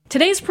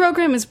Today's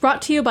program is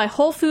brought to you by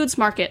Whole Foods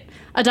Market,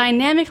 a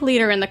dynamic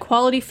leader in the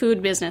quality food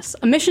business,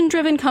 a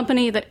mission-driven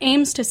company that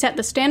aims to set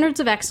the standards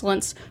of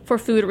excellence for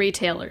food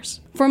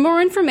retailers. For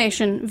more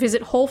information,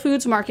 visit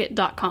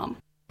WholeFoodsMarket.com.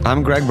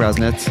 I'm Greg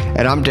Bresnitz.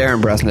 And I'm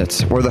Darren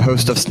Bresnitz. We're the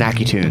host of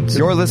Snacky Tunes.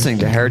 You're listening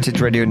to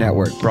Heritage Radio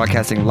Network,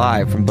 broadcasting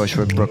live from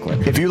Bushwick,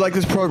 Brooklyn. If you like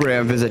this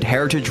program, visit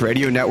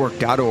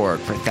heritageradionetwork.org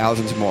for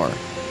thousands more.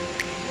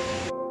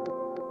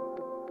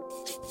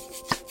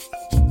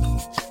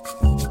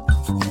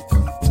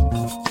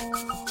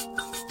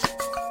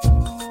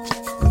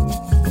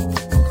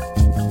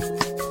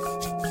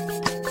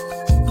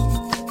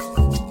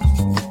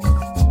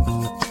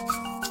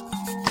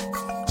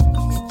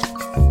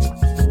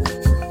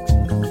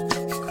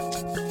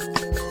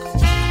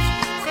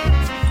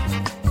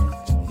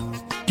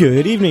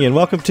 Good evening and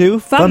welcome to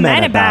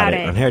Foment About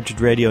It on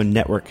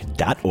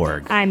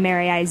heritageradionetwork.org. I'm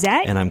Mary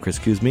Izette. And I'm Chris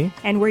Kuzmi.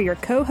 And we're your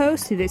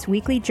co-hosts through this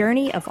weekly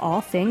journey of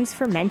all things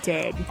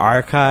fermented.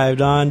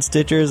 Archived on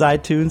Stitcher's,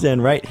 iTunes,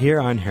 and right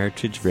here on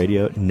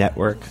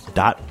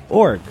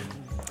heritageradionetwork.org.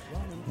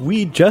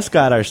 We just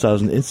got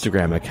ourselves an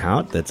Instagram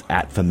account that's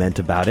at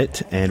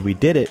FomentAboutIt, and we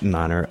did it in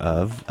honor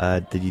of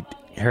the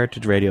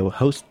Heritage Radio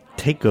Host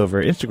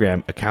Takeover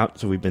Instagram account.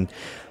 So we've been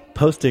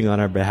posting on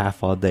our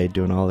behalf all day,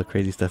 doing all the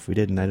crazy stuff we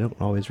did, and I don't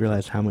always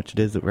realize how much it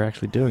is that we're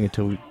actually doing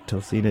until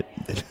seeing it.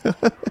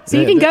 So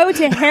you can go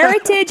to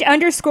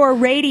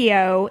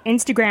heritage_radio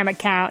Instagram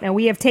account, and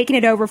we have taken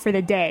it over for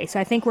the day. So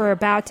I think we're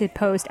about to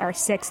post our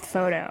 6th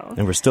photo.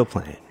 And we're still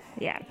playing.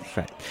 Yeah.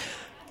 Right.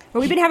 But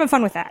we've been having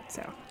fun with that.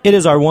 So it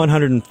is our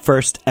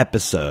 101st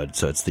episode,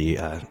 so it's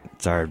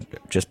it's our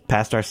just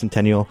past our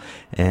centennial,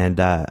 and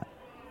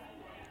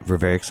we're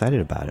very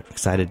excited about it.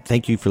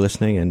 Thank you for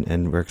listening,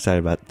 and we're excited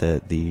about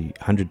the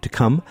 100 to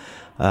come.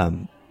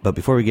 But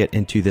before we get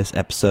into this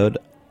episode,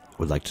 I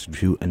would like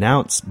to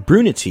announce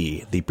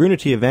Brunity. The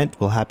Brunity event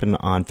will happen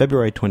on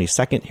February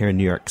 22nd here in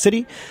New York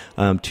City.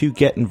 To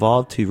get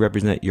involved, to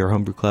represent your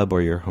homebrew club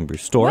or your homebrew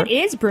store. What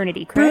is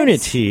Brunity, Chris?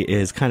 Brunity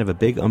is kind of a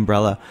big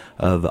umbrella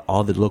of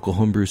all the local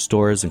homebrew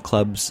stores and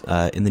clubs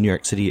in the New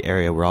York City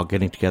area. We're all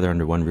getting together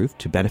under one roof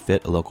to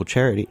benefit a local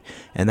charity,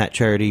 and that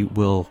charity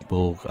will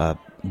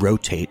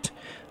rotate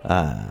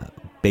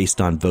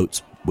based on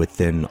votes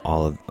within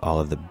all of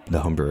the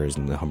homebrewers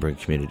in the homebrewing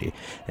community.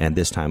 And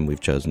this time we've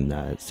chosen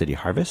City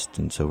Harvest,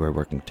 and so we're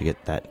working to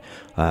get that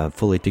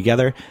fully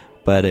together.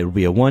 But it will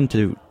be a 1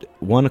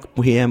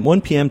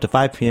 p.m. to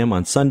 5 p.m.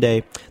 on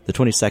Sunday, the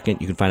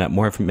 22nd. You can find out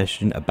more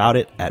information about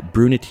it at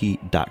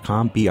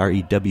brunity.com,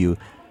 BREWNITY,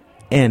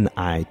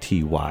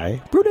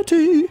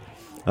 Brunity.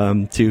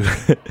 To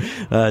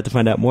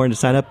find out more and to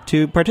sign up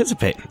to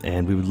participate.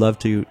 And we would love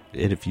to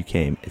if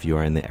you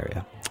are in the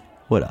area.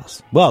 What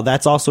else? Well,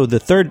 that's also the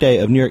third day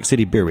of New York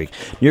City Beer Week.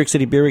 New York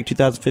City Beer Week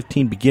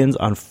 2015 begins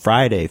on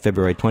Friday,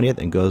 February 20th,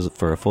 and goes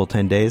for a full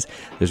 10 days.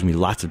 There's going to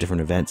be lots of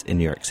different events in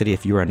New York City.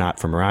 If you are not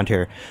from around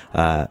here,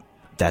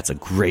 that's a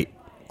great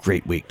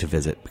week to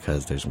visit,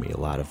 because there's going to be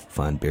a lot of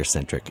fun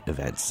beer-centric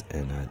events,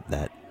 and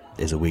that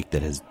is a week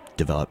that has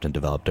developed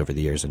over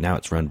the years, and now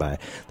it's run by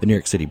the New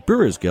York City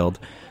Brewers Guild.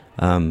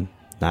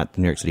 Not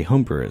the New York City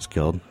Homebrewers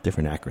Guild,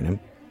 different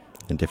acronym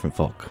and different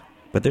folk.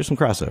 But there's some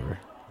crossover.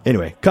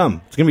 Anyway,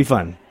 come. It's going to be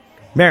fun.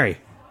 Mary,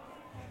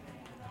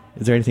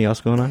 is there anything else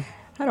going on?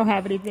 I don't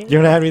have anything. You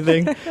don't have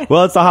anything?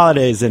 Well, it's the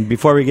holidays, and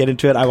before we get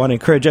into it, I want to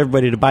encourage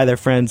everybody to buy their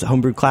friends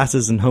homebrew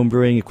classes and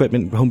homebrewing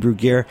equipment, homebrew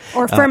gear.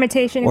 Or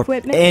fermentation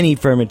equipment. Any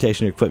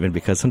fermentation equipment,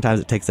 because sometimes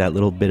it takes that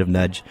little bit of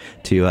nudge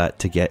to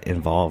get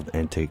involved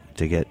and to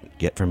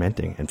get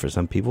fermenting. And for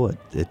some people,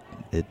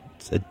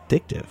 it's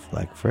addictive,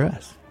 like for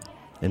us.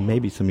 And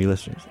maybe some of you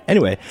listeners.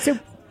 Anyway. So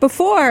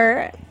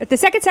before the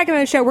second segment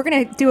of the show, we're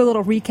going to do a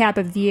little recap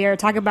of the year,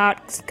 talk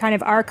about kind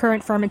of our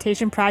current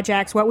fermentation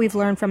projects, what we've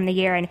learned from the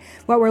year, and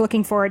what we're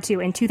looking forward to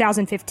in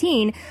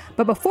 2015.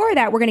 But before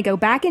that, we're going to go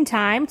back in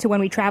time to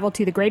when we traveled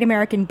to the Great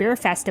American Beer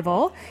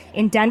Festival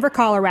in Denver,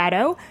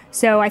 Colorado.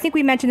 So I think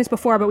we mentioned this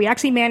before, but we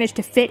actually managed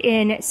to fit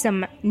in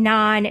some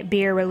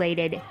non-beer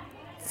related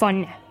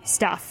fun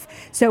stuff.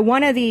 So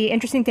one of the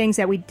interesting things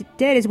that we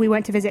did is we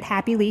went to visit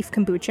Happy Leaf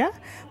Kombucha,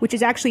 which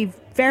is actually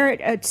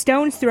a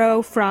stone's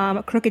throw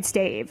from Crooked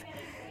Stave.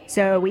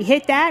 So we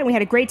hit that, and we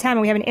had a great time,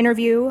 and we have an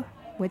interview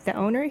with the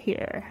owner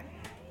here.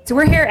 So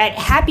we're here at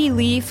Happy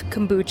Leaf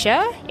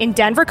Kombucha in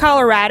Denver,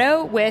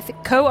 Colorado with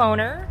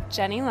co-owner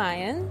Jenny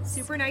Lyons.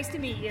 Super nice to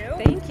meet you.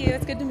 Thank you.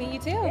 It's good to meet you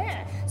too.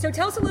 Yeah. So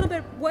tell us a little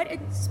bit, what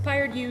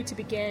inspired you to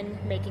begin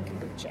making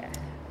kombucha?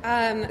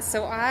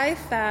 So I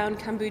found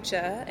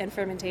kombucha and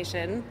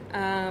fermentation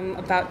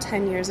about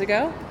 10 years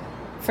ago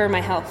for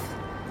my health.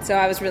 So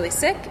I was really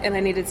sick, and I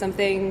needed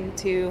something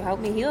to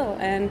help me heal.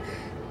 And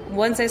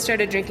once I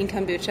started drinking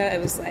kombucha,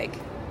 it was like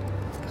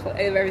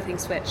everything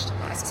switched.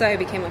 So I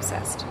became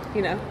obsessed.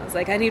 I was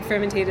like, I need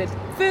fermented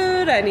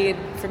food,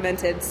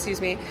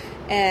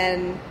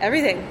 and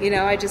everything.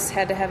 I just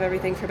had to have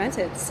everything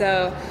fermented.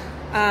 So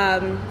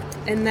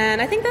And then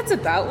I think that's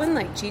about when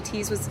like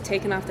GT's was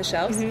taken off the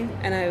shelves,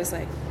 and I was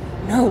like,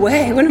 no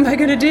way, what am I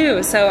going to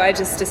do? So I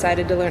just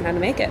decided to learn how to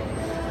make it.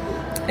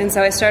 And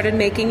so I started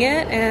making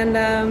it, and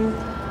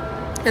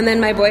then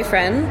my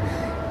boyfriend,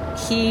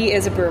 he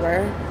is a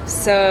brewer.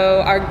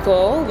 So our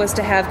goal was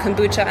to have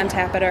kombucha on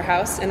tap at our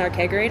house in our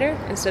kegerator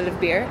instead of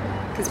beer,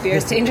 because beer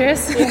is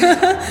dangerous.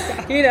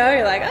 You know,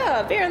 you're like,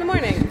 oh, beer in the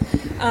morning.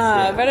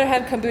 Rather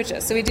have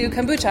kombucha. So we do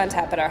kombucha on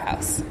tap at our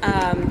house.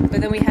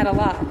 But then we had a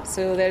lot.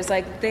 So there's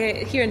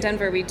here in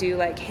Denver, we do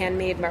like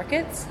handmade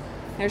markets.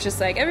 There's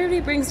just like everybody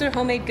brings their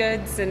homemade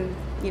goods and,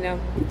 you know,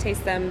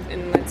 taste them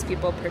and lets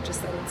people purchase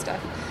them and stuff.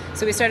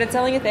 So we started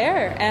selling it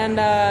there, and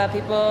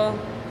people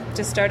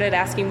just started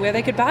asking where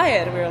they could buy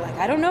it. And we were like,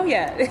 I don't know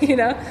yet, you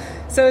know?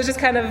 So it just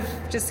kind of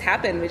just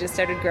happened. We just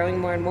started growing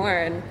more and more,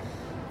 and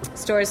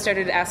stores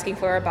started asking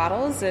for our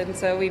bottles, and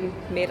so we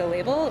made a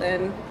label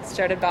and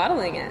started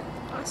bottling it.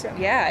 Awesome.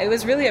 Yeah, it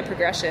was really a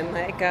progression.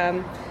 Like,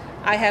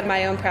 I had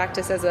my own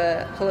practice as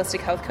a holistic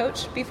health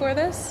coach before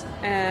this,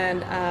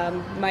 and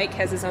Mike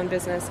has his own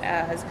business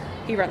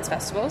he runs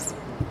festivals,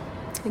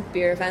 like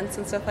beer events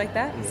and stuff like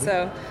that. Mm-hmm.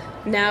 So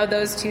now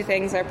those two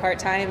things are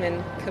part-time,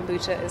 and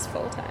kombucha is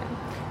full-time.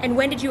 And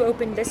when did you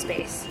open this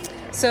space?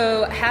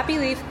 So Happy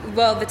Leaf,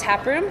 the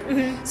tap room.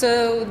 Mm-hmm.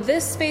 So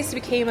this space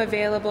became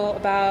available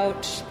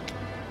about,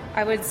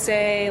 I would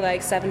say,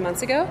 like 7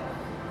 months ago.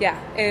 Yeah,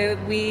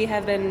 we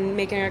have been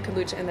making our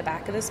kombucha in the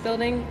back of this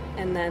building,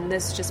 and then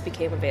this just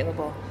became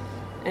available,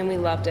 and we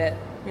loved it.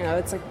 You know,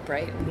 it's like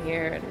bright in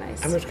here and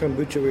nice. How much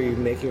kombucha were you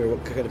making, or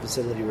what kind of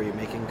facility were you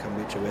making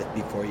kombucha with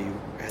before you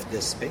had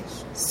this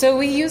space? So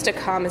we used a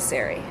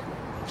commissary,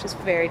 which is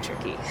very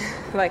tricky.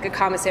 Like a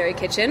commissary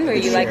kitchen where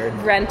you like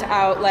rent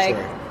out like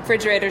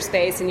refrigerator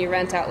space, and you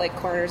rent out like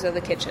corners of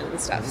the kitchen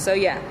and stuff. So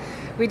yeah,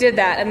 we did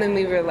that, and then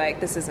we were like,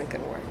 this isn't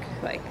going to work.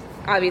 Like,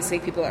 obviously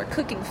people are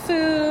cooking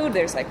food,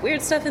 there's like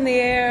weird stuff in the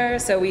air,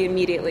 so we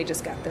immediately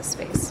just got this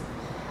space.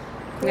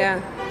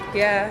 Yeah.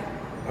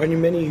 On your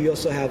menu, you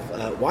also have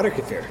water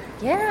kefir.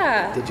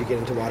 Yeah. Did you get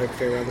into water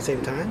kefir around the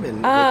same time?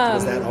 And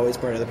was that always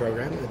part of the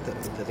program,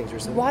 the things you were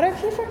saying? Water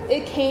kefir,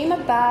 it came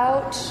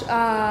about,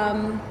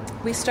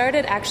 we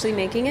started actually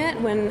making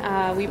it when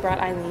we brought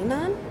Eileen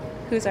on,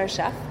 who's our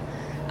chef.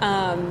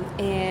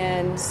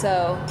 And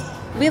so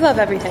we love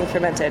everything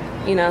fermented,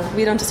 you know.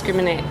 We don't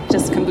discriminate,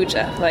 just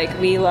kombucha. Like,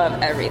 we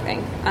love everything.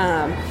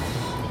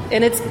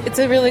 And it's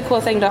a really cool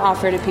thing to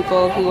offer to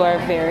people who are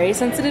very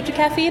sensitive to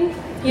caffeine,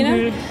 you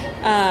know?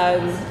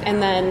 Mm-hmm.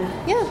 And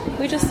then,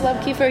 we just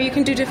love kefir. You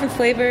can do different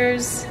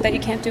flavors that you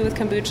can't do with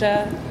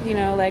kombucha, you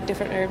know, like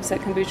different herbs that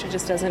kombucha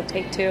just doesn't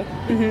take to.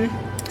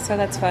 Mm-hmm. So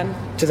that's fun.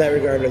 To that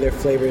regard, are there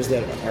flavors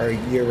that are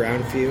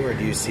year-round for you, or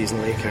do you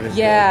seasonally kind of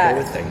go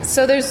with things?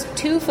 So there's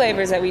 2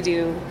 flavors that we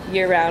do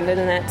year-round, and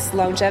that's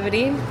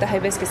longevity, the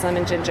hibiscus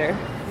lemon ginger,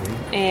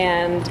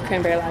 and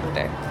cranberry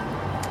lavender.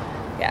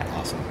 Yeah.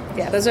 Awesome.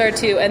 Yeah, those are our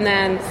 2. And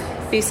then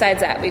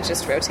besides that, we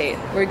just rotate.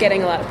 We're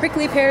getting a lot of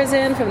prickly pears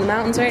in from the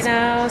mountains right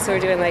now, so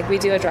we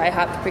do a dry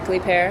hop prickly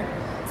pear,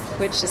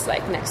 which is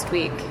like next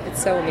week.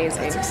 It's so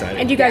amazing. That's exciting.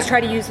 And you guys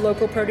try to use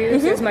local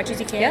produce as much as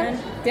you can?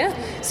 Yeah.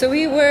 So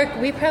we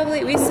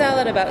sell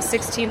at about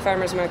 16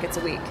 farmers markets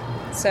a week.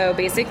 So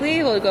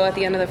basically, we'll go at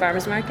the end of the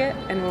farmers market,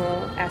 and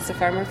we'll ask the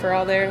farmer for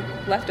all their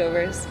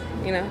leftovers,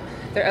 you know,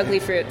 their ugly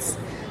fruits.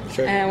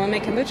 Sure. And we'll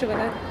make kombucha with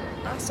it.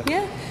 Awesome.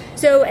 Yeah.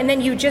 So, and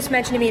then you just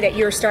mentioned to me that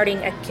you're starting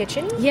a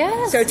kitchen?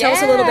 Yes. So tell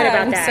us a little bit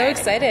about that. I'm so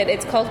excited.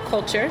 It's called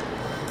Culture.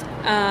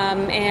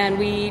 And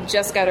we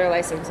just got our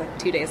license like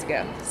 2 days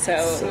ago. So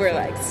we're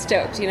like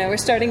stoked. You know, we're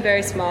starting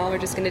very small. We're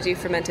just going to do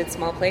fermented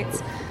small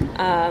plates.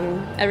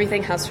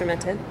 Everything house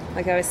fermented,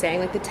 like I was saying,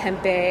 like the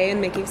tempeh,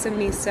 and making some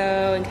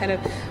miso, and kind of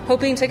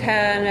hoping to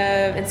kind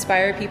of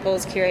inspire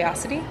people's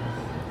curiosity.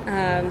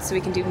 So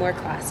we can do more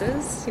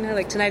classes. You know,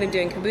 like tonight I'm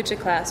doing kombucha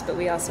class, but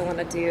we also want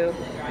to do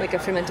like a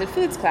fermented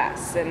foods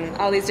class and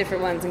all these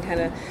different ones, and kind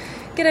of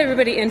get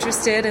everybody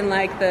interested in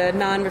like the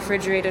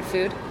non-refrigerated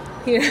food.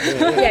 You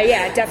know?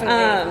 Yeah,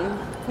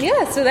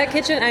 definitely. So that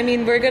kitchen, I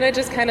mean, we're going to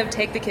just kind of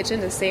take the kitchen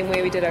the same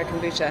way we did our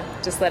kombucha,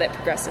 just let it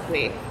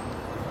progressively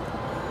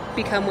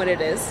become what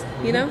it is,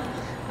 you know?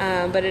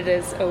 But it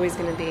is always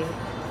going to be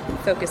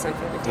focused on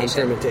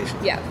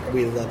fermentation. Yeah.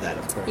 We love that,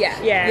 of course.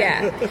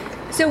 Yeah.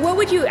 So what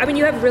would you, I mean,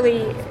 you have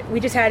really,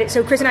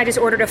 so Chris and I just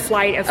ordered a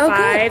flight of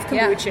 5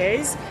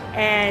 kombuchas.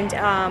 And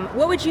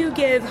what would you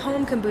give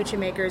home kombucha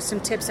makers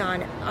some tips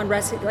on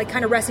recipe, like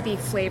kind of recipe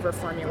flavor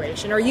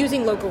formulation, or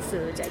using local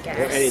foods, I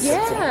guess?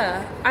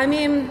 Yeah. I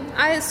mean,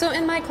 so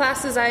in my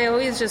classes, I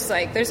always just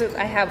like,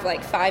 I have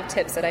like 5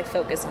 tips that I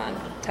focus on,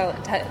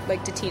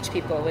 like to teach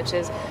people, which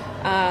is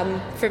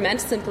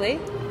ferment simply.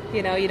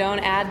 You know, you don't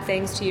add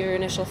things to your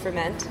initial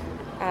ferment,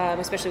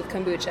 especially with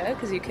kombucha,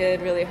 because you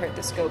could really hurt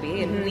the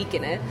SCOBY and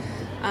weaken it.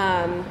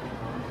 And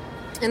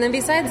then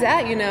besides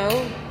that, you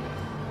know,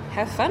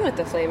 have fun with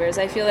the flavors.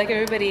 I feel like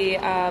everybody,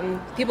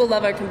 people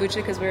love our kombucha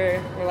because we're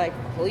like,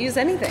 we'll use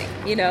anything,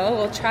 you know,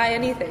 we'll try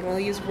anything. We'll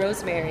use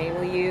rosemary,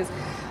 we'll use,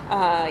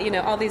 you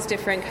know, all these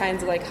different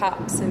kinds of like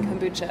hops and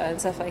kombucha and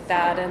stuff like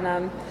that.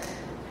 And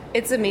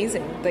it's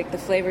amazing, like the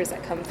flavors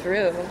that come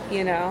through,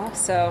 you know,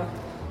 so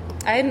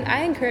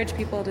I encourage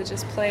people to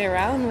just play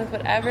around with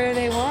whatever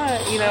they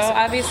want. You know,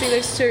 obviously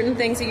there's certain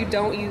things that you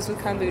don't use with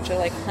kombucha,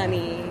 like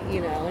honey,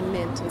 you know, and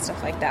mint and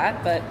stuff like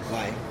that. But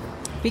Why?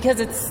 because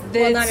it's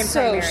not in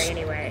so primary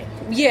anyway.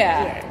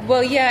 Yeah.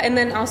 Well, yeah, and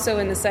then also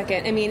in the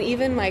second, I mean,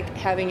 even like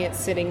having it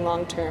sitting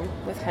long term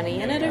with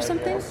honey in it or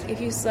something,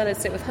 if you just let it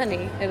sit with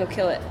honey, it'll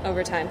kill it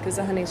over time because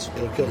the honey's...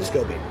 It'll kill the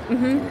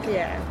SCOBY.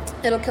 Yeah.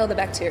 It'll kill the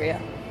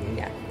bacteria.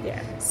 Yeah.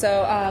 Yeah.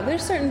 So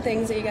there's certain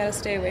things that you got to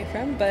stay away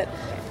from, but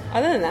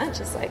other than that,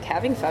 just like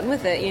having fun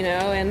with it, you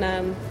know,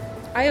 and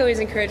I always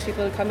encourage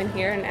people to come in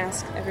here and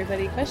ask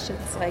everybody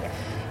questions like,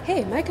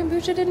 hey, my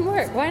kombucha didn't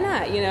work, why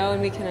not? You know,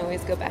 and we can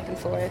always go back and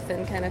forth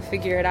and kind of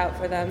figure it out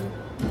for them.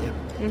 Yep.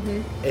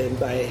 And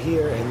by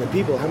here and the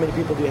people, how many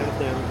people do you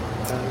have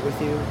now with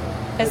you?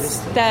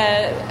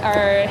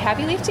 Our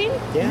Happy Leaf team?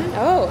 Yeah.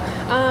 Oh,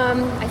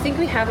 I think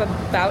we have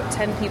about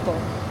 10 people.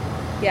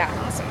 Yeah.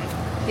 Awesome.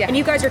 Yeah. And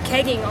you guys are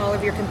kegging all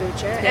of your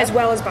kombucha as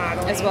well as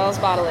bottling. As well as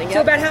bottling,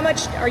 So about how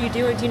much are you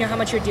doing? Do you know how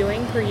much you're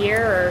doing per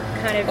year, or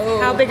kind of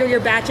how big are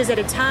your batches at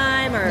a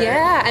time? Or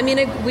Yeah, I mean,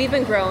 we've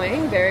been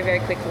growing very, very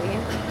quickly.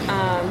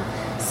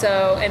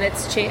 So, and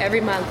it's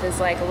every month is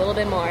like a little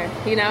bit more,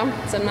 you know?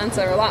 Some months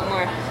are a lot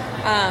more.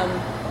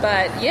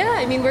 But yeah,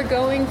 I mean, we're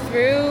going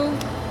through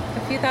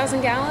a few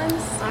thousand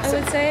gallons, I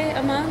would say,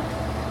 a month.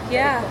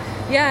 Yeah.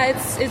 Yeah,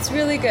 it's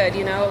really good,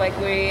 you know, like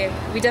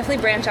we definitely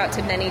branch out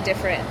to many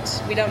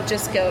different, we don't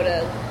just go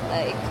to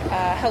like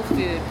health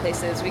food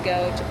places, we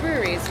go to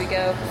breweries, we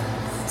go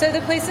to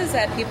the places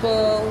that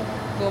people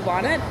will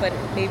want it, but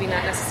maybe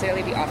not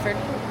necessarily be offered.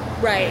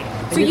 Right.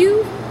 And So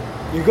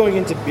you're going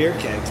into beer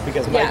kegs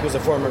because Mike Yeah. was a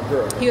former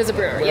brewer. He was a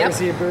brewer, Where yep. was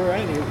he a brewer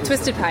at?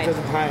 Twisted Pine.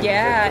 Twisted Pine.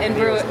 Yeah, And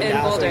in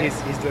now, Boulder.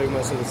 So he's doing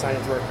most of the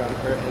science work on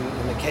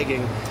in the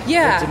kegging.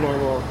 Yeah. Into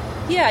normal.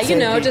 Yeah, you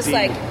know, just CNPD.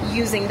 like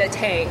using the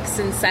tanks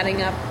and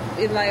setting up.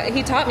 Like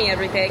he taught me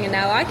everything, and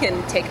now I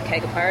can take a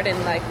keg apart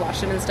and like wash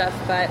them and stuff.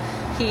 But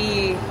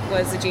he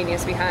was the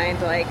genius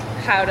behind like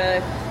how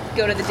to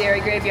go to the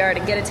dairy graveyard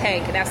and get a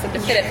tank and ask them to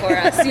fit it for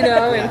us, you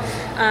know.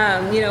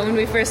 And you know, when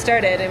we first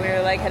started, and we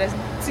were like had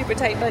a super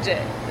tight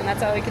budget, and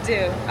that's all we could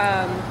do.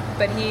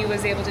 But he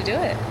was able to do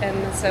it,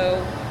 and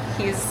so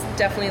he's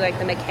definitely like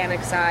the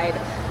mechanic side,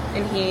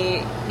 and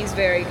he's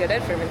very good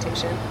at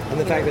fermentation. And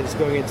the fact that it's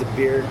going into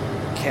beer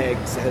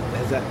kegs,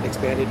 has that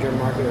expanded your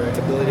market or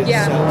ability to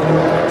Yeah. sell to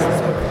different places?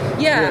 So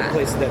Yeah. you're in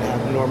places that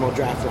have normal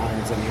draft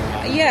lines and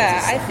you're Yeah,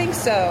 I think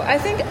so. I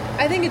think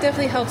it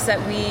definitely helps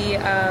that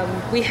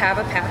we have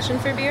a passion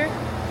for beer.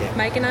 Yeah.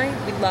 Mike and I,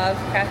 we love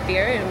craft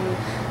beer,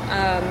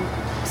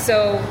 and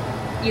so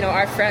you know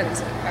our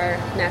friends are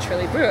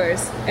naturally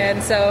brewers,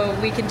 and so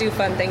we can do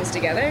fun things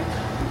together.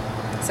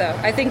 So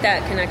I think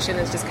that connection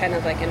is just kind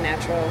of like a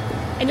natural.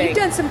 And thing. you've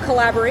done some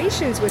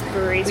collaborations with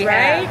breweries, We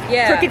right? have,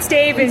 yeah. Crooked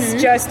Stave is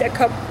just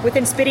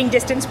within spitting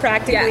distance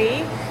practically.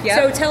 Yeah. Yep.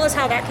 So tell us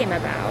how that came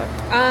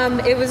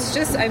about. It was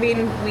just, I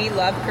mean, we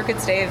loved Crooked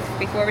Stave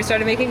before we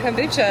started making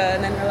kombucha,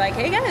 and then we're like,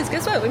 hey guys,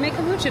 guess what? We make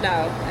kombucha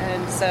now.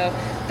 And so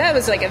that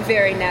was like a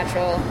very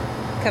natural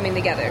coming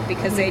together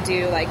because they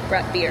do like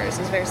Brett beers.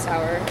 It's very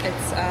sour.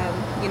 It's,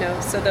 you know,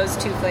 so those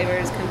two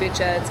flavors,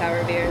 kombucha and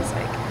sour beers,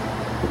 like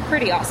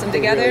pretty awesome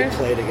together. Really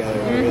play together.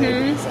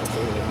 Really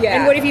something. Yeah.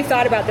 And what have you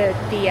thought about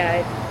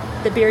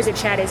the beers that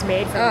Chad has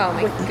made? Oh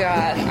my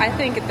god, I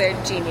think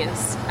they're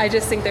genius. I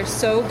just think they're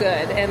so good,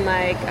 and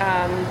like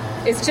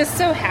it just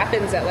so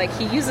happens that like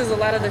he uses a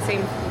lot of the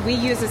same. We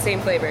use the same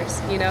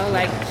flavors, you know.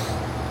 Like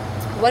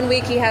one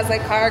week he has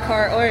like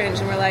Car Orange,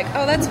 and we're like,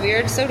 oh, that's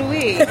weird. So do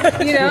we,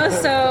 you know.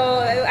 So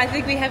I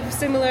think we have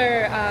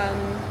similar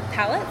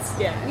palates,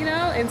 you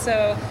know, and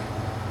so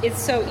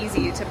it's so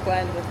easy to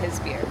blend with his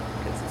beer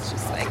because it's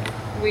just like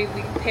we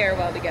pair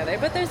well together.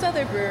 But there's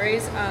other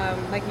breweries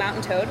like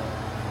Mountain Toad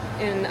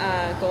in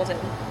Golden.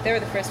 They were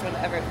the first one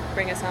to ever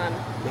bring us on.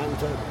 Mountain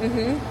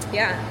Toad.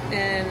 Yeah,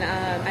 and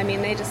I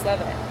mean, they just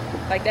love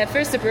it. Like at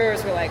first, the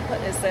brewers were like,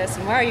 "What is this?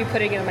 And why are you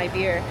putting it in my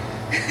beer?"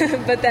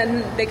 But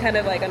then they kind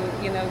of like,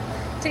 you know,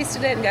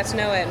 tasted it and got to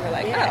know it, and we're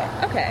like,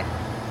 "Oh, okay."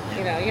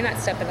 You know, you're not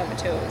stepping on my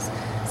toes.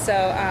 So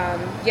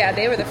yeah,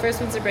 they were the first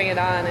ones to bring it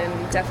on,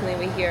 and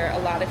definitely we hear a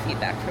lot of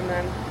feedback from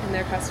them and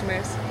their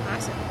customers.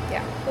 Awesome.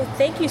 Yeah. Well,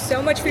 thank you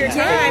so much for your time,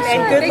 Yeah.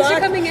 and good Thanks luck. for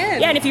coming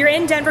in. Yeah, and if you're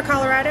in Denver,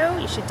 Colorado,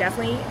 you should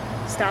definitely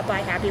stop by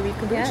Happy Leaf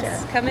Kombucha.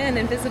 Yes, come in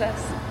and visit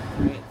us.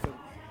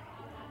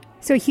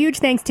 So huge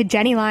thanks to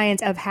Jenny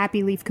Lyons of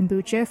Happy Leaf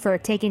Kombucha for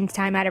taking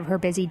time out of her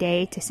busy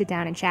day to sit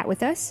down and chat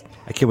with us.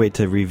 I can't wait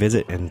to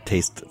revisit and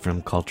taste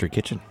from Culture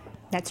Kitchen.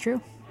 That's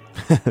true.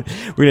 We're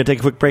going to take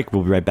a quick break.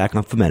 We'll be right back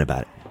on Ferment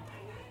About It.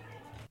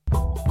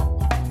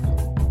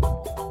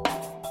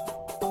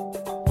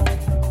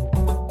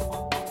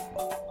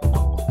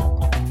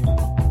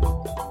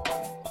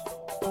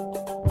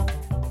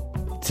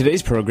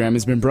 Today's program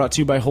has been brought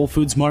to you by Whole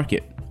Foods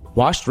Market.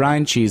 Washed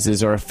rind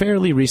cheeses are a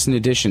fairly recent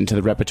addition to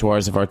the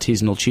repertoires of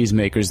artisanal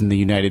cheesemakers in the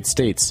United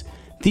States.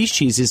 These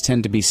cheeses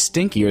tend to be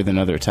stinkier than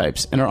other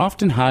types and are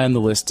often high on the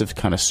list of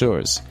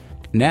connoisseurs.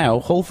 Now,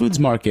 Whole Foods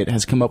Market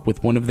has come up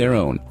with one of their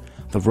own,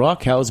 The raw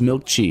cow's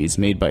milk cheese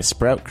made by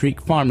Sprout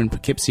Creek Farm in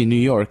Poughkeepsie, New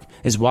York,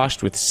 is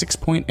washed with 6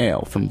 Point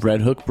Ale from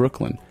Red Hook,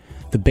 Brooklyn.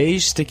 The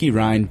beige, sticky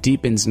rind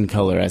deepens in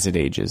color as it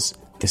ages.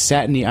 The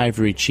satiny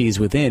ivory cheese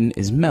within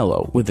is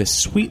mellow, with a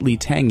sweetly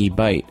tangy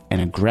bite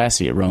and a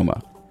grassy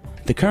aroma.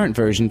 The current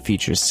version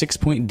features 6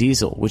 Point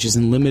Diesel, which is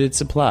in limited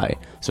supply,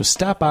 so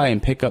stop by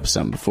and pick up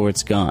some before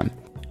it's gone.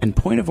 And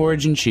Point of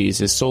Origin cheese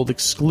is sold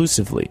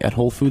exclusively at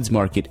Whole Foods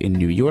Market in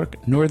New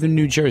York, Northern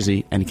New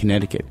Jersey, and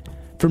Connecticut.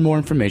 For more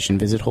information,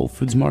 visit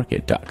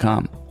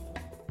WholeFoodsMarket.com.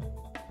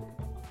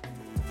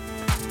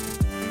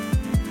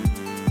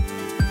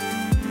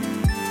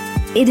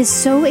 It is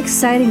so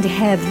exciting to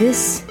have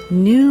this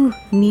new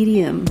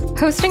medium.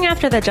 Hosting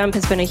After the Jump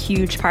has been a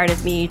huge part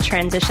of me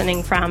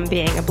transitioning from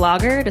being a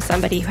blogger to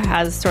somebody who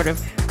has sort of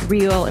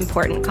real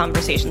important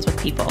conversations with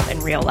people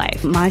in real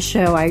life. My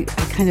show, I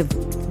kind of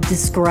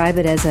describe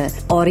it as an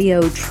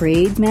audio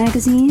trade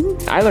magazine.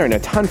 I learn a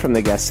ton from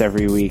the guests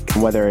every week,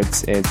 whether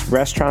it's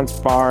restaurants,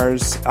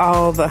 bars.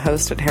 All the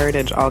hosts at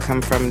Heritage all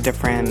come from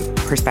different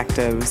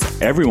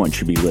perspectives. Everyone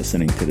should be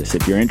listening to this.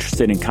 If you're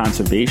interested in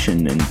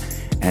conservation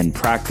and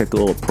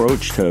practical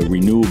approach to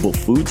renewable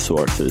food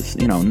sources,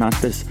 not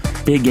this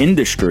big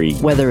industry.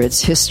 Whether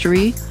it's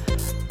history,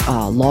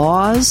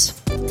 laws,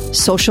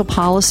 social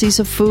policies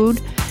of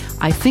food,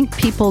 I think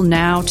people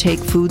now take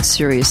food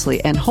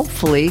seriously, and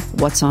hopefully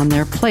what's on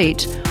their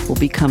plate will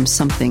become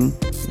something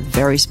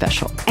very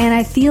special. And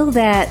I feel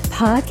that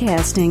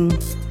podcasting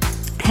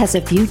has a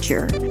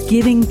future,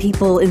 giving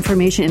people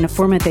information in a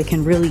format they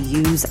can really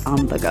use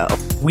on the go.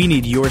 We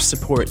need your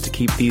support to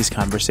keep these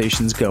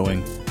conversations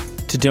going.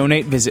 To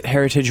donate, visit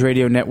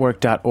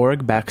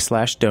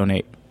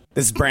heritageradionetwork.org/donate.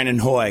 This is Brandon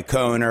Hoy,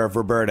 co-owner of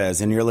Roberta's,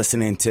 and you're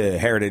listening to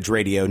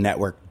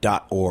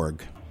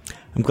heritageradionetwork.org.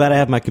 I'm glad I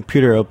have my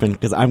computer open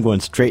because I'm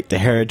going straight to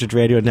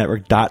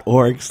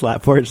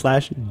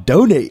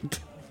heritageradionetwork.org/donate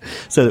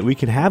so that we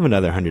can have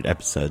another 100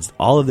 episodes.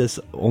 All of this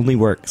only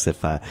works if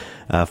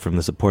from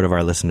the support of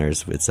our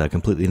listeners. It's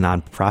completely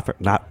non-profit,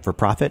 not for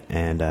profit,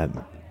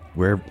 and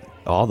we're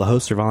all the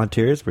hosts are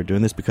volunteers. We're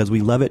doing this because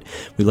we love it.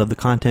 We love the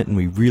content, and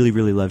we really,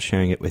 really love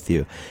sharing it with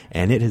you.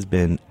 And it has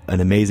been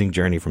an amazing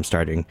journey from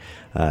starting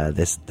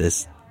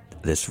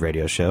this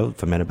radio show,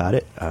 Ferment About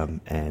It.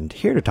 And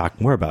here to talk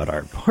more about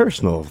our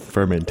personal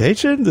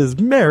fermentations is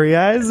Mary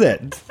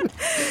Izett.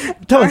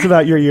 Tell us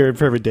about your year in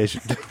fermentation.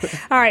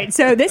 All right,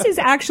 so this is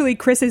actually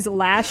Chris's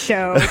last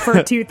show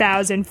for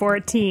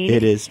 2014.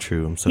 It is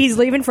true. He's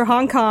leaving for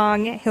Hong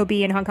Kong. He'll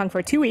be in Hong Kong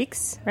for 2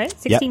 weeks, right?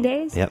 16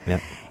 days? Yep.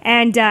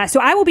 And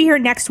so I will be here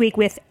next week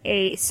with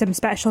some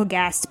special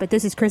guests, but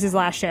this is Chris's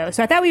last show.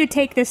 So I thought we would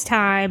take this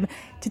time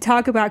to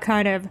talk about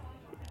kind of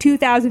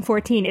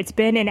 2014. It's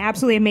been an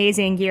absolutely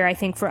amazing year, I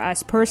think, for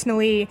us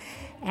personally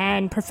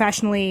and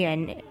professionally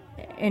and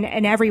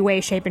in every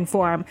way, shape, and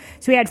form.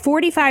 So we had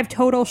 45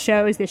 total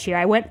shows this year.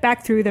 I went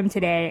back through them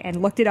today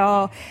and looked at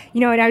all,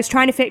 and I was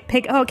trying to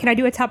pick, can I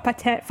do a top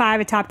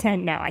 5, a top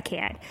 10? No, I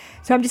can't.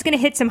 So I'm just going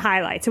to hit some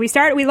highlights. So we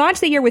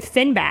launched the year with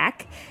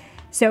Finback.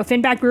 So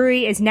Finback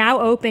Brewery is now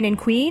open in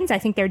Queens. I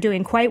think they're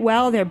doing quite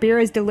well. Their beer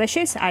is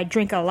delicious. I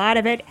drink a lot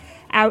of it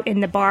out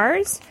in the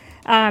bars.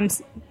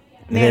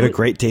 They have a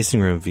great tasting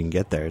room if you can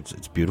get there.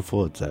 It's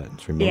beautiful. It's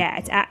remote.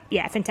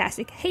 Yeah,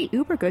 fantastic. Hey,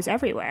 Uber goes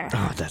everywhere.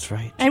 Oh, that's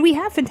right. And we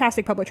have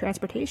fantastic public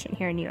transportation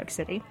here in New York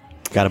City.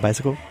 Got a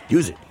bicycle?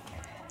 Use it.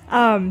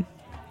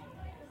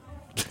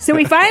 So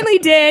we finally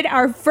did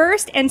our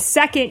first and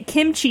second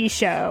kimchi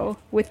show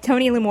with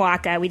Tony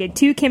Limuaka. We did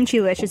 2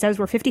 kimchi-licious. Those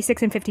were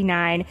 56 and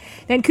 59.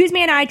 Then Kuzma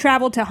and I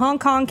traveled to Hong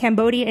Kong,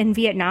 Cambodia, and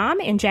Vietnam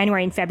in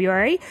January and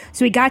February.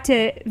 So we got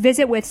to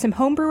visit with some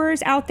home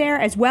brewers out there,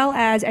 as well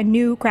as a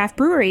new craft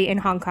brewery in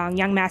Hong Kong,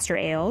 Young Master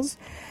Ales.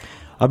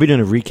 I'll be doing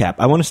a recap.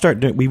 I want to start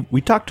doing. We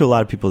talked to a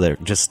lot of people that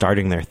are just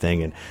starting their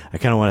thing, and I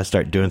kind of want to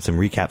start doing some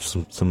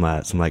recaps, some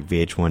like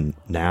VH1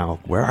 Now.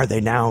 Where are they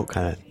now?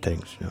 Kind of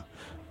things.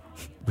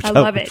 I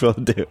love it. Which we'll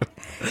do.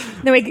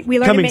 No, we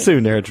learned Coming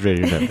soon, Heritage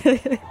Radio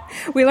Network.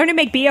 We learned to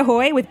make Bia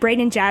Hoy with Braden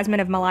and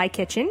Jasmine of Malai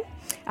Kitchen.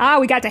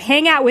 We got to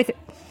hang out with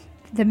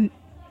the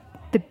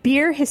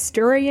beer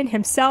historian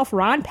himself,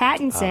 Ron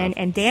Pattinson,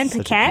 and Dan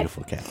such Paquette. A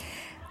beautiful cat.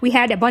 We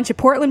had a bunch of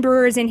Portland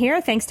brewers in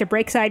here, thanks to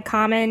Breakside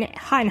Common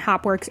and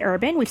Hopworks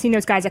Urban. We've seen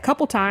those guys a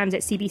couple times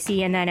at CBC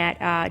and then at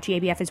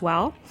GABF as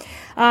well.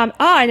 And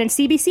then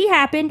CBC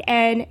happened,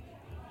 and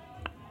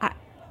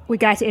we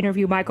got to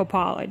interview Michael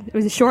Pollan. It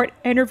was a short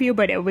interview,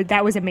 but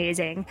that was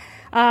amazing.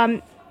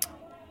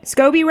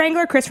 Scoby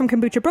Wrangler, Chris from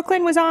Kombucha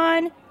Brooklyn, was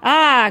on.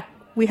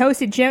 We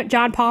hosted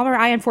John Palmer.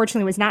 I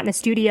unfortunately was not in the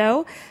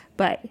studio,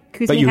 but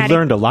Kuzma But you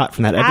learned a lot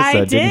from that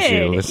episode, didn't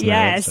you? Listen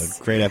yes. To that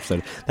episode. Great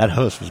episode. That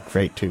host was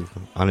great too,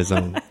 on his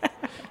own.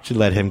 Should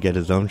let him get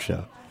his own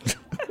show.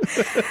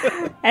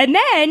 And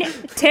then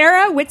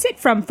Tara Whitsitt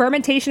from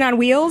Fermentation on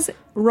Wheels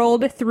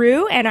rolled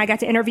through, and I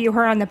got to interview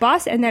her on the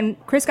bus. And then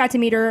Chris got to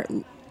meet her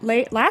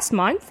last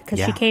month because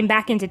she came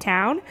back into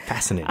town.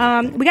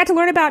 Fascinating. We got to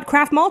learn about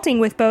craft malting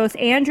with both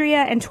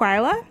Andrea and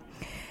Twyla.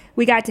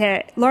 We got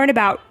to learn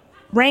about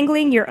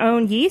wrangling your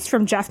own yeast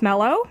from Jeff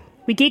Mello.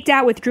 We geeked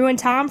out with Drew and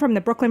Tom from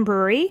the Brooklyn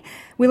Brewery.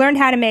 We learned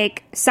how to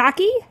make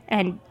sake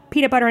and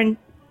peanut butter and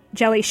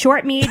jelly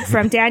short mead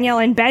from Danielle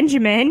and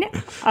Benjamin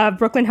of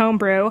Brooklyn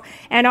Homebrew.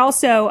 And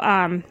also,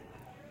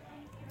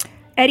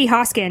 Eddie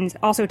Hoskins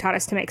also taught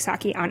us to make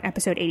sake on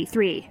episode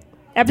 83.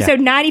 Episode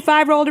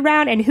 95 rolled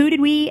around, and who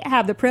did we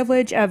have the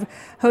privilege of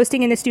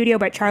hosting in the studio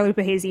but Charlie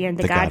Pahazian,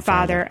 the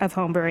godfather of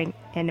homebrewing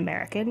in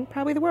America and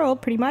probably the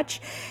world, pretty much.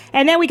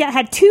 And then we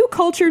had 2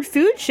 cultured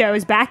food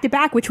shows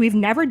back-to-back, which we've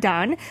never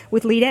done,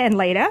 with Lita and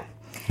Leda.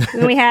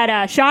 Then we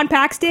had Sean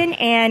Paxton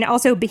and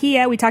also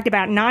Bahia. We talked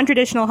about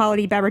non-traditional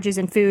holiday beverages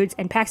and foods,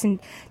 and Paxton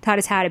taught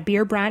us how to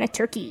beer brine a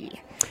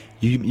turkey.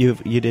 You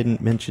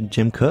didn't mention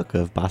Jim Cook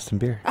of Boston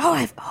Beer. Oh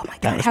my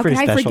God! How could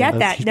I forget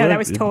that? No, that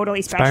was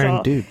totally special.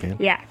 Inspiring dude, man.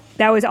 Yeah,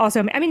 that was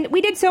awesome. I mean,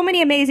 we did so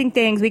many amazing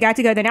things. We got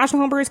to go to the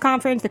National Homebrewers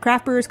Conference, the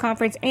Craft Brewers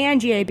Conference,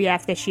 and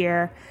GABF this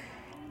year,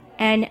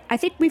 and I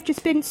think we've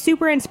just been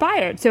super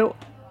inspired. So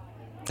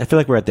I feel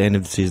like we're at the end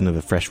of the season of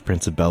The Fresh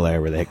Prince of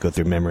Bel-Air where they go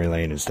through memory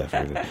lane and stuff.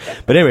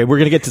 But anyway, we're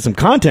going to get to some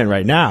content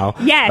right now.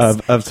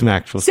 Yes. Of some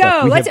actual so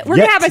stuff. We're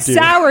going to have a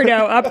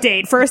sourdough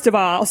update, first of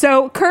all.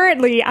 So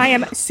currently, I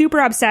am super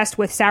obsessed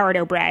with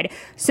sourdough bread.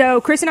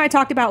 So Chris and I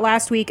talked about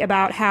last week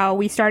about how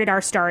we started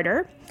our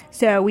starter.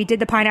 So we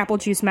did the pineapple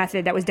juice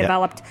method that was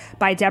developed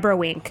by Deborah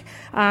Wink.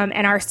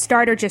 And our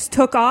starter just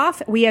took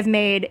off. We have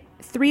made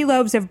 3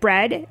 loaves of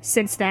bread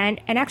since then.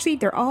 And actually,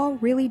 they're all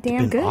really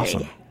damn good.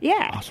 Awesome.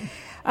 Yeah. Awesome.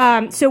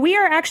 So we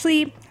are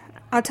actually,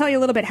 I'll tell you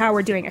a little bit how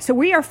we're doing it. So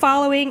we are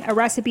following a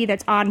recipe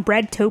that's on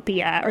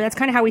Breadtopia, or that's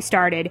kind of how we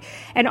started,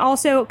 and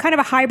also kind of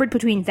a hybrid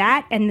between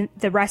that and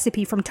the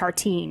recipe from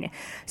Tartine.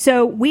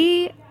 So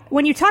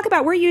when you talk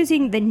about, we're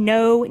using the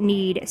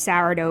no-knead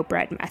sourdough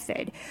bread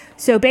method.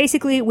 So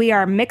basically, we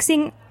are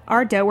mixing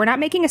our dough. We're not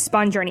making a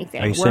sponge or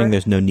anything. Are you saying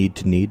there's no need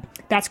to knead?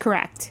 That's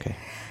correct. Okay.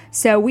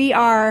 So we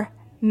are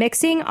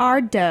mixing our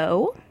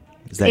dough.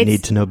 Is that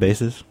need-to-know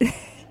basis?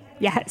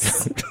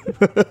 Yes.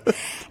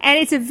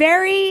 And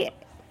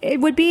it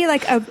would be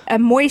like a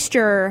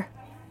moisture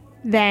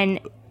than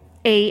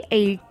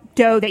a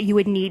dough that you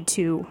would need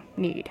to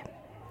knead.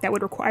 That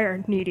would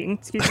require kneading,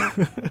 excuse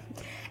me.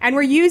 And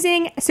we're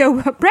using,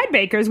 so bread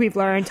bakers, we've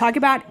learned, talk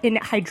about in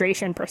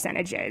hydration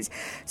percentages.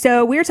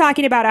 So we're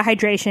talking about a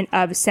hydration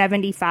of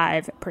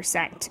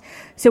 75%.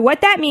 So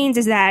what that means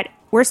is that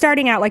we're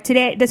starting out, like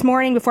this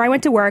morning before I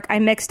went to work, I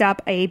mixed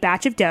up a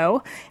batch of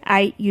dough.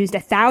 I used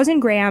 1,000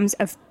 grams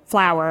of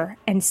flour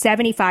and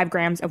 75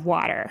 grams of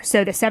water.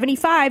 So the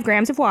 75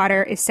 grams of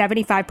water is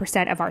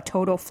 75% of our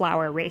total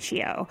flour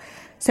ratio.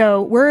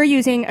 So we're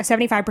using a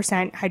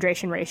 75%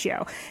 hydration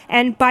ratio.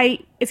 And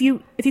if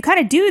you kind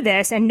of do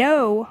this and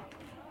know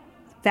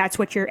that's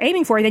what you're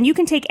aiming for, then you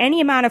can take any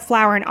amount of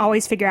flour and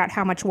always figure out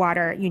how much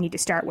water you need to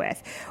start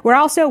with. We're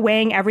also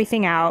weighing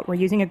everything out. We're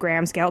using a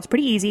gram scale. It's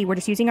pretty easy. We're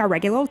just using our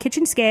regular old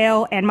kitchen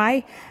scale and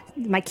my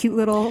cute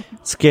little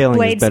scaling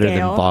blade is better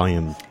scale. than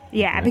volume.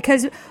 Yeah, right?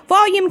 Because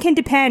volume can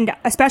depend,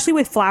 especially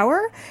with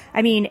flour.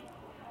 I mean,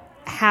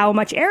 how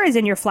much air is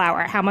in your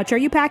flour? How much are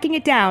you packing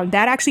it down?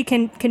 That actually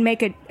can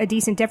make a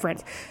decent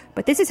difference.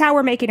 But this is how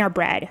we're making our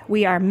bread.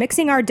 We are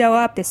mixing our dough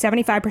up, the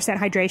 75%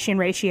 hydration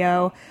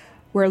ratio.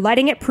 We're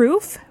letting it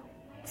proof.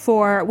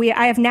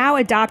 I have now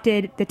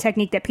adopted the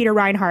technique that Peter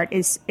Reinhardt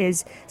is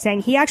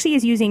saying. He actually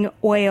is using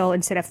oil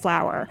instead of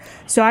flour.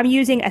 So I'm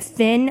using a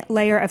thin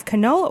layer of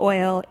canola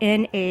oil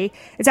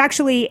it's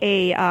actually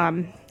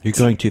You're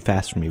going too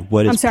fast for me.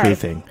 What is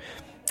proofing?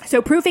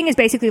 So proofing is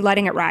basically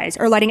letting it rise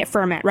or letting it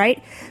ferment,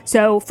 right?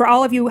 So for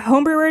all of you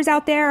homebrewers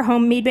out there,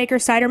 home mead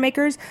makers, cider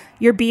makers,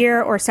 your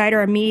beer or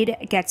cider or mead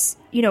gets,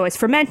 is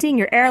fermenting,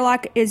 your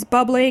airlock is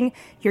bubbling,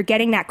 you're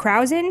getting that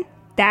krausen.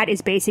 That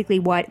is basically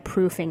what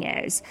proofing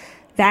is.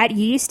 That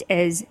yeast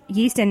is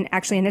yeast, and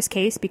actually in this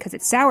case, because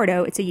it's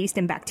sourdough, it's a yeast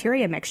and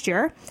bacteria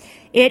mixture.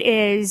 It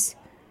is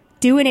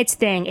doing its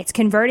thing. It's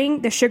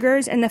converting the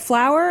sugars in the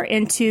flour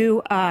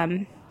into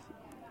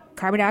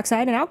carbon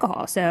dioxide and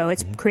alcohol. So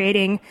it's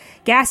creating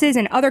gases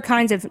and other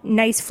kinds of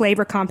nice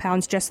flavor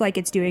compounds, just like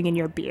it's doing in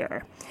your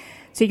beer.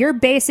 So you're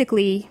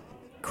basically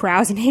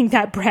krausening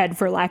that bread,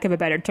 for lack of a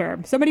better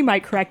term. Somebody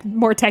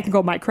more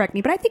technical might correct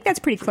me, but I think that's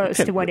pretty close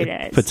to what it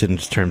is. Puts it in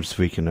terms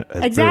we can,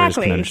 as exactly.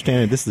 brewers can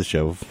understand it. This is the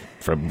show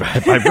from by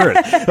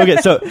birth. Okay,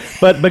 so,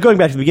 but going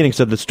back to the beginning,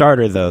 so the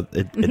starter, though,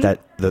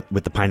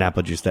 with the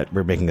pineapple juice, that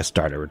we're making a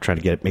starter. We're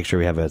trying to make sure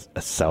we have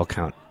a cell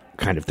count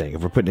kind of thing.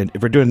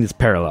 If we're doing this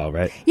parallel,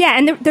 right? Yeah,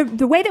 and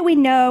the way that we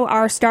know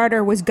our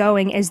starter was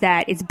going is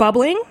that it's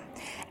bubbling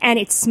and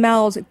it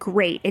smells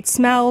great. It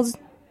smells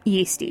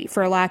yeasty,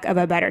 for lack of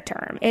a better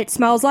term. It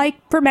smells like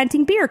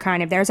fermenting beer,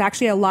 kind of. There's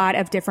actually a lot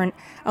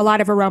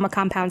of aroma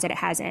compounds that it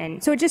has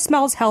in. So it just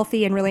smells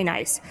healthy and really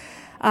nice.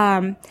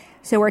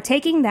 So we're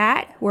taking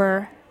that,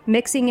 we're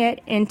mixing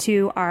it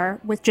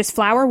with just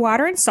flour,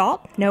 water, and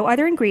salt, no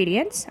other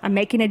ingredients. I'm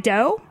making a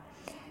dough.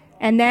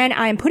 And then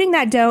I'm putting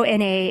that dough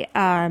in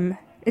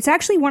it's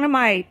actually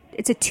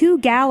it's a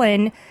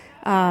 2-gallon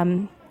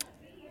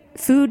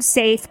food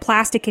safe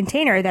plastic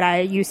container that I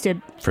used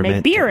to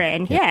make beer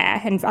in.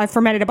 Yeah. And I've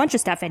fermented a bunch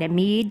of stuff in it,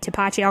 mead,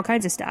 tepache, all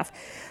kinds of stuff.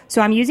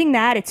 So I'm using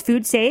that. It's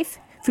food safe,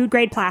 food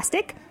grade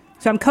plastic.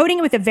 So I'm coating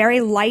it with a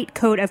very light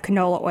coat of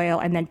canola oil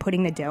and then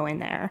putting the dough in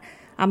there.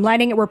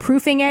 We're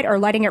proofing it or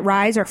letting it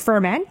rise or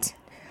ferment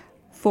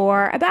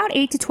for about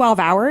 8 to 12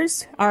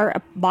 hours.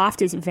 Our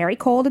loft is very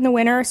cold in the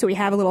winter, so we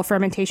have a little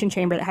fermentation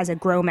chamber that has a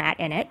grow mat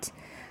in it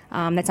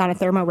that's on a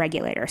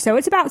thermoregulator. So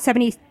it's about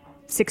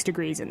 76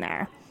 degrees in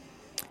there.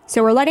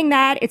 So we're letting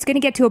that, it's going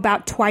to get to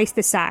about twice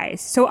the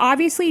size. So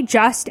obviously,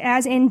 just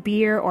as in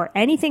beer or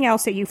anything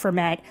else that you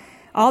ferment,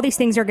 all these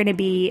things are going to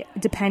be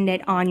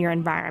dependent on your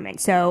environment.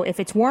 So if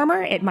it's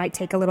warmer, it might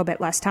take a little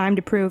bit less time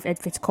to proof.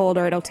 If it's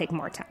colder, it'll take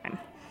more time.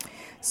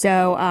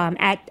 So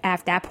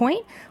at that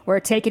point,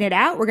 we're taking it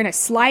out. We're going to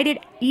slide it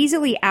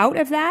easily out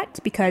of that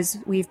because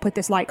we've put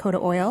this light coat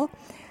of oil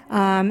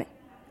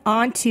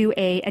onto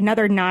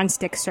another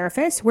nonstick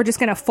surface. We're just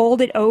going to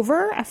fold it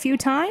over a few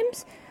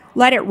times,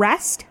 let it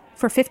rest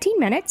for 15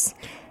 minutes.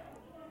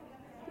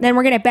 Then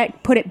we're going to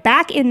put it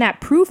back in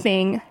that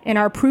proofing, in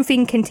our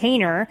proofing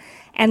container,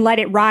 and let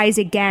it rise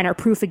again or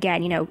proof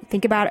again.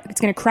 Think about it.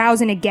 It's going to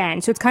krausen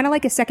again. So it's kind of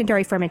like a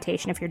secondary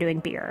fermentation if you're doing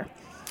beer.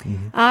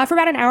 Mm-hmm. For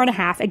about an hour and a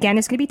half. Again,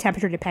 it's going to be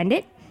temperature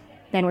dependent.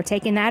 Then we're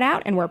taking that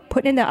out and we're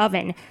putting it in the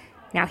oven.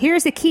 Now,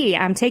 here's the key.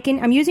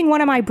 I'm using one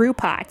of my brew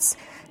pots.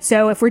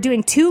 So if we're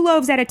doing 2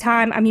 loaves at a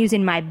time, I'm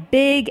using my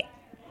big,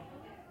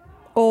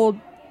 old,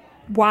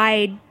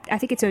 wide, I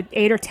think it's an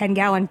 8 or 10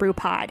 gallon brew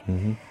pot.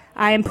 Mm-hmm.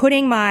 I am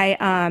putting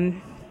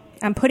I'm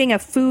putting a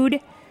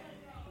food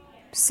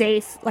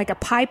safe, like a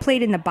pie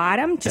plate in the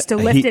bottom, just to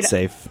lift it.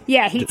 Safe.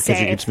 Yeah, heat safe.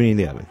 Because it's been in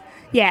the oven.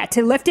 Yeah,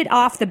 to lift it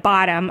off the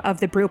bottom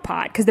of the brew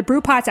pot, because the brew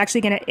pot's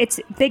actually it's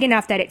big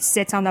enough that it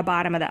sits on the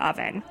bottom of the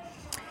oven.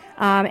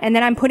 And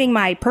then I'm putting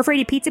my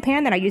perforated pizza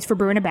pan that I use for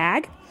brewing a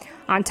bag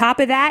on top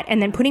of that, and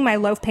then putting my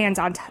loaf pans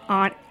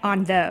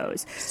on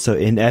those. So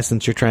in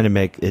essence, you're trying to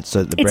make it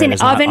so the bread an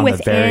is not oven on the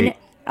within. very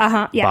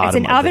Yeah, it's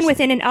an oven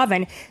within an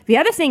oven. The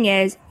other thing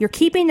is you're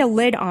keeping the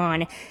lid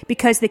on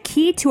because the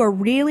key to a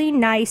really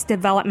nice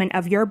development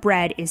of your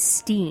bread is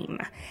steam.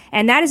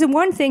 And that is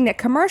one thing that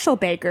commercial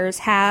bakers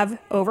have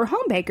over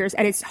home bakers,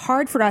 and it's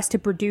hard for us to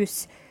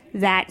produce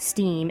that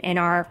steam in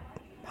our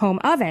home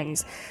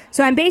ovens.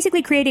 So I'm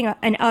basically creating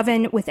an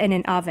oven within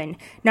an oven.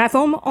 Now, if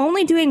I'm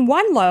only doing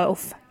 1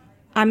 loaf,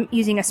 I'm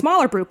using a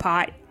smaller brew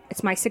pot.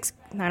 It's my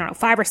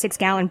 5 or 6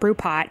 gallon brew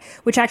pot,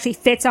 which actually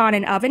fits on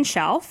an oven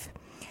shelf.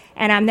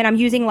 And then I'm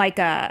using like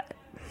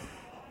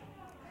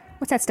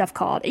what's that stuff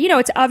called?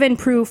 It's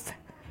oven-proof,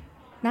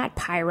 not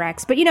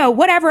Pyrex, but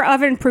whatever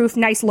oven-proof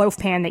nice loaf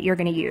pan that you're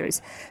going to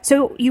use.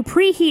 So you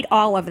preheat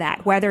all of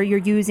that, whether you're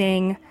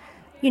using,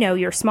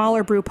 your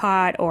smaller brew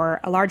pot or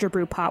a larger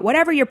brew pot,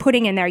 whatever you're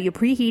putting in there, you're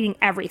preheating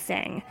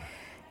everything.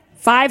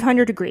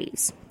 500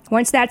 degrees.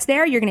 Once that's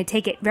there, you're going to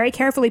take it very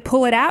carefully,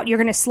 pull it out. You're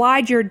going to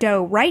slide your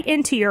dough right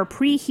into your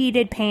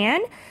preheated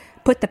pan.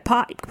 Put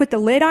the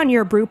lid on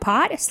your brew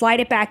pot, slide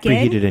it back in.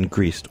 Preheated and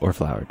greased or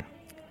floured.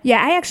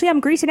 Yeah, I'm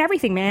greasing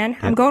everything, man.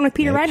 Yep. I'm going with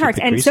Peter Reinhardt's,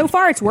 and so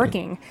far it's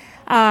working.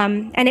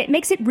 And it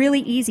makes it really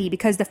easy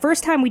because the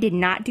first time we did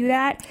not do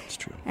that, it's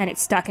true, and it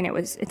stuck, and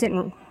it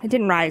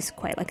didn't rise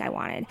quite like I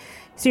wanted.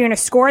 So you're going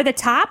to score the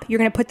top. You're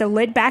going to put the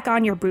lid back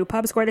on your brew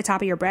pub. Score the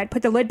top of your bread.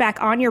 Put the lid back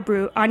on your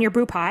brew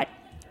pot.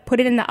 Put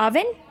it in the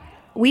oven.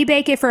 We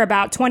bake it for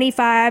about 20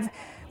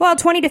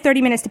 to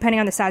 30 minutes, depending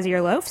on the size of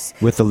your loaves.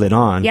 With the lid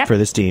on for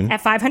the steam.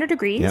 At 500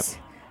 degrees. Yep.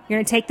 You're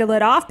going to take the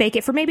lid off, bake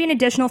it for maybe an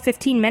additional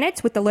 15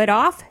 minutes with the lid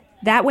off.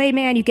 That way,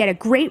 man, you get a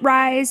great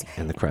rise.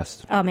 And the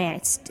crust. Oh, man,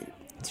 it's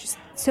just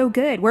so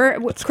good.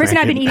 Chris and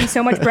I have been eating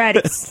so much bread.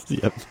 It's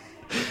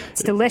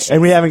delicious.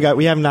 And we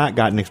have not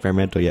gotten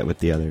experimental yet with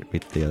the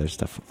other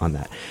stuff on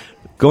that.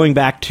 Going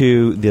back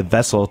to the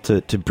vessel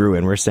to brew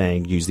in, we're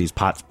saying use these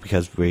pots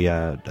because we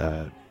have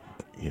a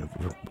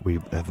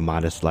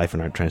modest life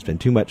and aren't trying to spend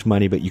too much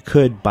money, but you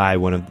could buy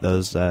one of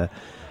those, what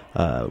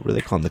do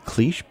they call them? The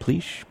cloche?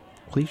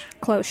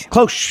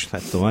 Cloche.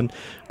 That's the one.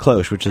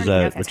 Cloche, which is I don't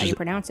know if that's how you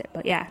pronounce it,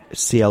 but yeah.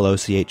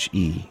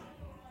 CLOCHE,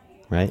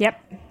 right?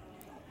 Yep.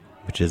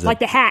 Which is like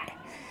the hat.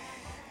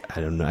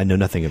 I don't know. I know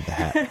nothing of the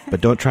hat, but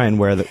don't try and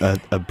wear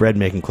a bread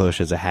making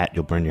cloche as a hat.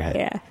 You'll burn your head.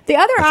 Yeah. The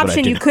other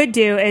option you could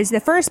do is the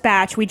first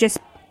batch we just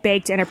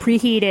baked in a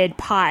preheated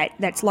pot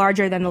that's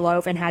larger than the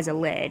loaf and has a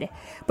lid.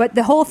 But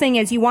the whole thing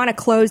is you want a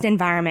closed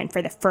environment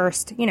for the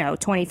first,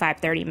 25,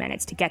 30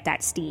 minutes to get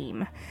that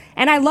steam.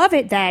 And I love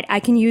it that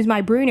I can use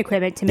my brewing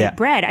equipment to make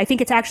bread. I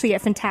think it's actually a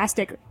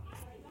fantastic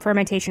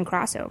fermentation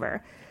crossover.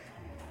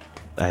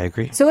 I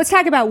agree. So let's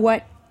talk about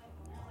what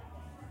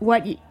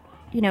bread.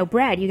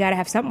 You got to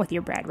have something with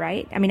your bread,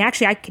 right? I mean,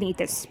 actually, I can eat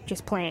this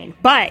just plain,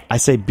 but I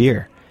say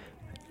beer.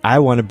 I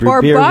want to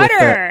brew beer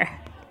butter.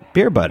 With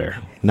beer butter,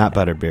 not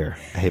butter beer.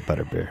 I hate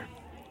butter beer.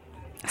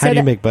 How do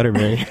you make butter,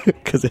 Mary?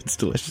 Because it's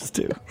delicious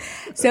too.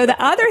 So the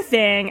other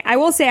thing, I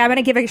will say, I'm going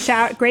to give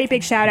a great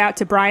big shout out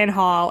to Brian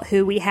Hall,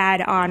 who we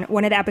had on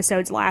one of the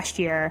episodes last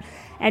year,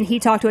 and he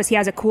talked to us. He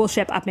has a cool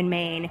ship up in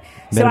Maine.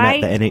 Met him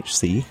at the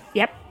NHC.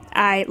 Yep,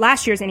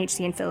 last year's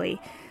NHC in Philly.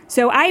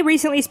 So I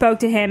recently spoke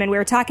to him, and we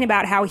were talking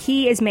about how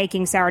he is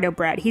making sourdough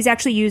bread. He's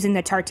actually using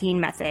the Tartine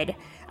method.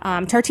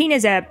 Tartine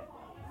is a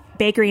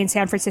bakery in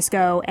San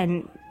Francisco,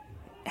 and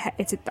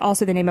it's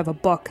also the name of a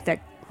book that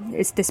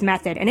is this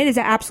method. And it is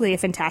absolutely a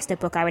fantastic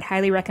book. I would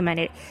highly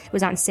recommend it. It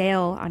was on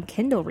sale on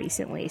Kindle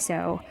recently,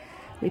 so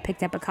we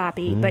picked up a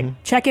copy.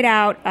 But check it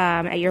out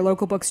at your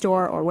local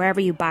bookstore or wherever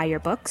you buy your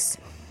books.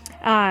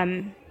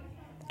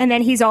 And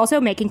then he's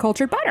also making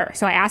cultured butter.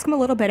 So I asked him a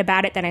little bit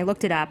about it, then I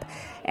looked it up.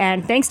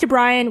 And thanks to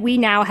Brian, we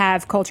now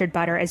have cultured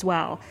butter as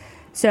well.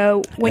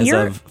 So when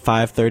you're of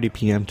 5:30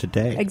 p.m.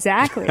 today.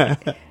 Exactly.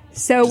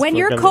 So when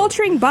you're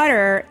culturing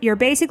butter, you're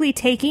basically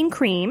taking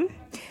cream,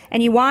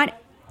 and you want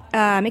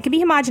it can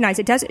be homogenized.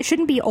 It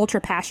shouldn't be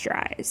ultra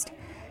pasteurized.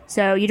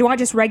 So you don't want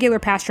just regular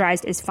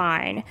pasteurized is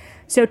fine.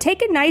 So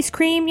take a nice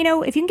cream. You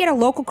know, if you can get a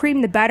local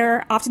cream, the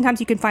better. Oftentimes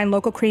you can find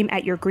local cream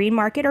at your green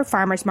market or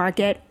farmer's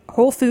market.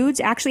 Whole Foods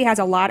actually has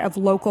a lot of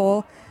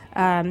local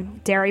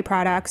dairy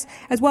products,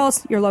 as well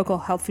as your local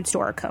health food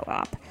store or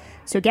co-op.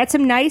 So get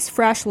some nice,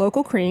 fresh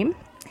local cream.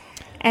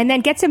 And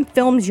then get some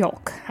filmed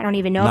yolk. I don't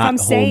even know if I'm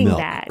saying milk.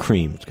 that.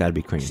 Cream. It's got to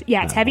be cream.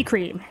 Yeah, it's heavy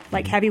cream,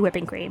 like heavy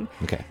whipping cream.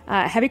 Okay.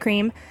 Heavy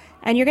cream.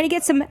 And you're going to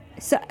get a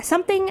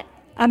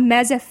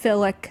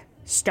mesophilic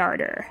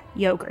starter,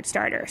 yogurt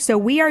starter. So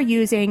we are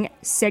using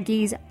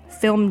Siggy's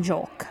Filmed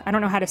Jolk. I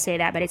don't know how to say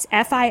that, but it's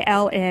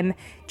Filmjolk.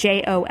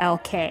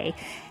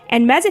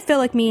 And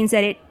mesophilic means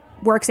that it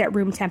works at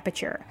room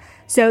temperature.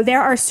 So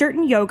there are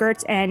certain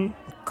yogurts and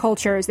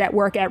cultures that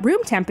work at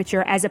room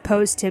temperature as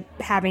opposed to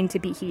having to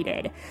be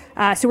heated.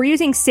 So we're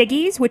using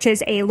Siggy's, which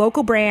is a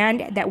local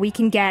brand that we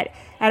can get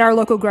at our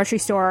local grocery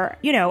store,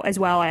 you know, as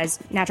well as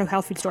natural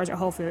health food stores or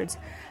Whole Foods.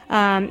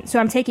 So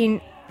I'm taking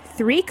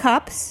 3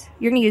 cups.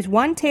 You're going to use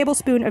 1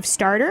 tablespoon of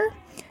starter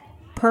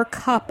per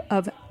cup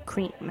of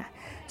cream.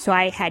 So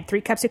I had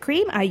 3 cups of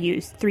cream. I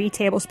used 3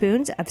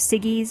 tablespoons of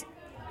Siggy's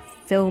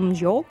Filmed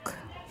Jolk.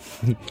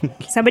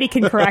 Somebody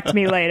can correct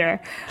me later.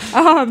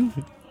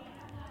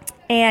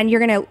 And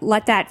you're going to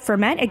let that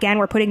ferment. Again,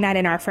 we're putting that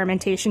in our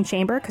fermentation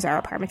chamber because our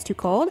apartment's too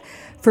cold.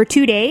 For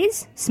 2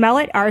 days. Smell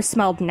it. Ours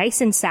smelled nice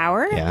and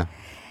sour. Yeah.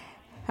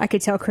 I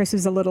could tell Chris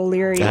was a little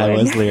leery. I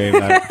was leery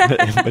about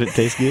it, but it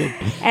tastes good.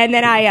 And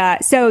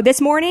then so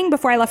this morning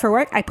before I left for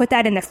work, I put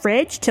that in the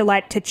fridge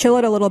to chill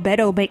it a little bit.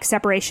 It'll make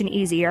separation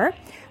easier.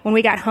 When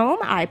we got home,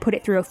 I put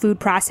it through a food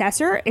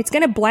processor. It's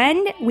going to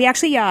blend. We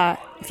actually,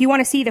 if you want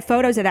to see the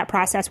photos of that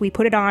process, we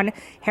put it on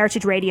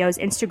Heritage Radio's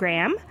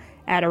Instagram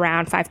at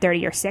around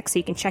 5:30 or 6, so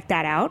you can check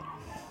that out.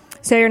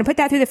 So you're going to put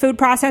that through the food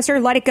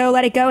processor, let it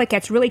go. It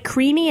gets really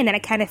creamy, and then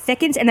it kind of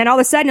thickens, and then all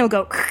of a sudden it'll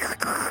go,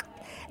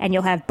 and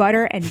you'll have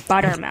butter and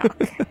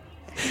buttermilk.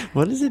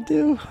 What does it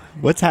do?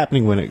 What's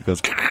happening when it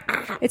goes?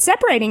 It's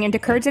separating into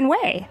curds and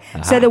whey.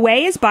 So the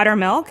whey is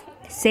buttermilk.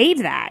 Save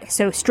that.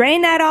 So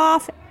strain that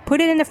off,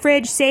 put it in the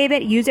fridge, save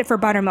it, use it for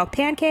buttermilk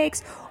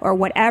pancakes or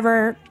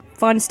whatever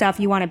fun stuff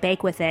you want to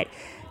bake with it.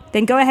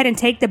 Then go ahead and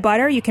take the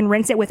butter. You can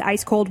rinse it with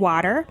ice cold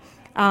water.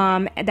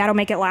 That'll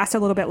make it last a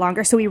little bit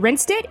longer. So we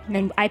rinsed it, and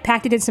then I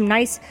packed it in some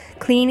nice,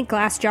 clean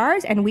glass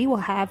jars, and we will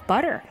have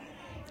butter.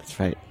 That's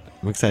right.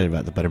 I'm excited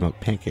about the buttermilk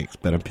pancakes,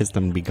 but I'm pissed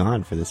I'm going to be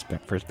gone for this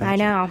first batch. I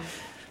know.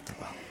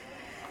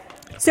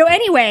 So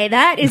anyway,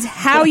 that is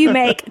how you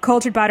make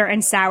cultured butter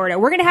and sourdough.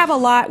 We're going to have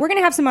We're going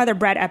to have some other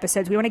bread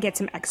episodes. We want to get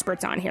some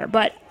experts on here.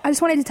 But I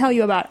just wanted to tell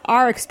you about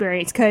our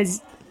experience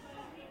because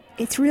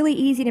it's really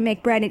easy to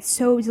make bread. It's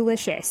so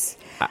delicious.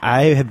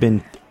 I have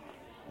been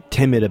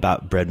timid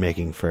about bread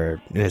making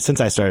since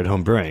I started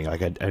home brewing.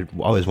 Like I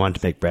always wanted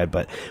to make bread,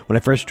 but when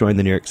I first joined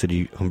the New York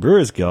City Home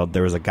Brewers Guild,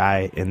 there was a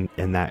guy in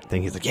that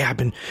thing. He's like, "Yeah, I've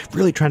been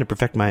really trying to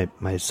perfect my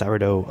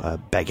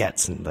sourdough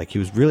baguettes," and like he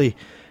was really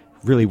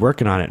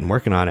working on it.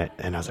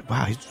 And I was like,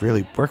 "Wow, he's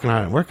really working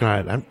on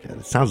it."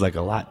 It sounds like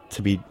a lot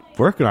to be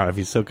working on if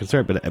he's so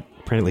concerned, but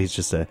apparently he's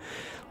just a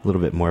little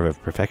bit more of a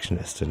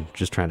perfectionist and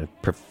just trying to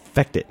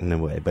perfect it in a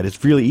way. But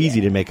it's really easy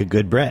to make a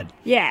good bread.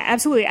 Yeah,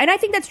 absolutely. And I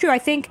think that's true. I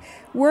think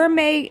we're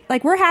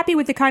happy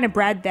with the kind of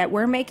bread that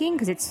we're making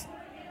because it's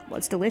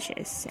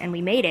delicious and we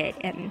made it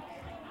and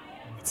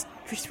it's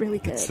just really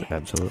good.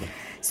 Absolutely.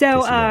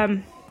 So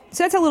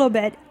that's a little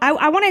bit.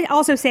 I want to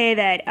also say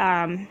that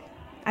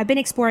I've been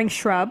exploring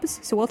shrubs,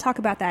 so we'll talk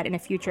about that in a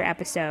future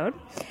episode.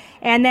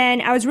 And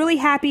then I was really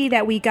happy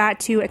that we got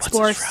to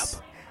explore. What's a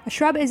shrub? A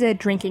shrub is a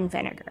drinking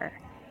vinegar.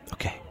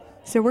 Okay.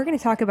 So we're going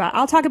to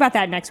I'll talk about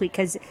that next week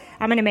because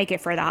I'm going to make it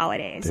for the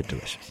holidays. They're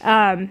delicious.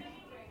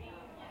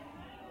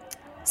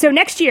 So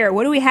next year,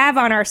 what do we have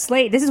on our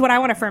slate? This is what I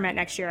want to ferment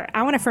next year.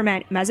 I want to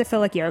ferment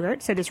mesophilic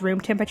yogurt, so this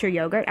room temperature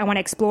yogurt. I want to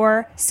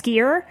explore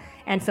skyr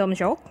and Filmed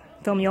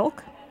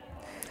Jolk.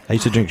 I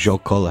used to drink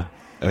Jolk Cola.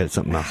 Oh, it's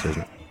something else,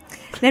 isn't it?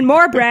 Then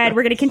more bread.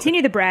 We're going to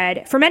continue the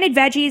bread. Fermented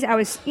veggies. I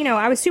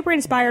was super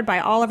inspired by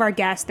all of our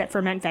guests that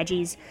ferment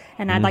veggies,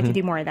 and I'd like to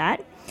do more of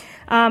that.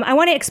 I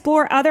want to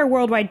explore other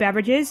worldwide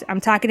beverages.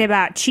 I'm talking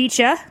about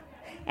chicha.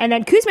 And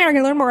then Kuzma and I are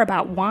going to learn more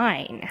about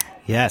wine.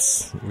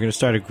 Yes. We're going to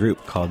start a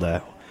group called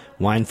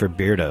Wine for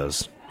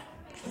Beardos.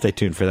 Stay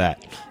tuned for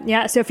that.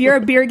 Yeah, so if you're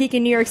a beer geek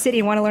in New York City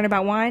and want to learn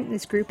about wine,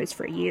 this group is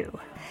for you.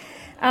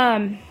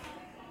 Wow,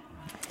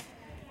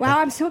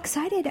 I'm so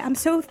excited. I'm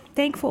so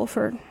thankful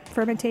for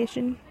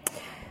fermentation.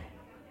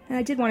 And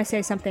I did want to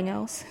say something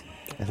else.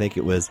 I think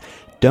it was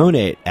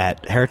donate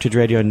at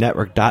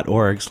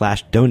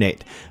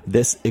heritageradionetwork.org/donate.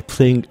 This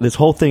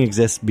whole thing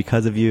exists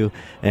because of you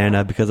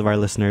and because of our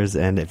listeners.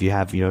 And if you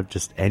have,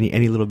 just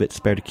any little bit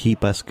spare to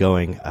keep us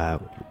going,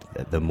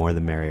 the more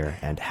the merrier.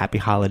 And happy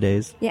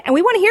holidays. Yeah, and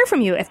we want to hear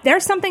from you. If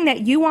there's something that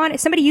you want,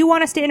 somebody you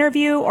want us to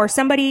interview, or a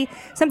topic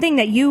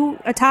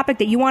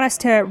that you want us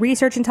to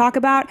research and talk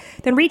about,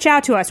 then reach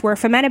out to us. We're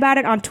Ferment About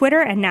It on Twitter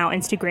and now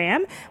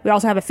Instagram. We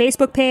also have a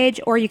Facebook page,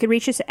 or you can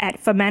reach us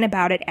at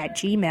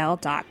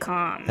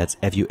fermentaboutit@gmail.com. That's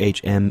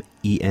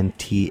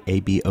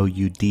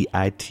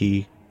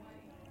FUHMENTABOUDIT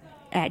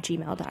at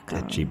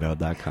gmail.com.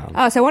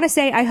 gmail.com. So I want to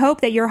say, I hope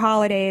that your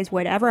holidays,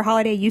 whatever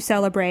holiday you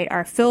celebrate,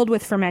 are filled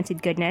with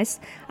fermented goodness.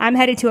 I'm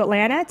headed to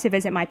Atlanta to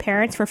visit my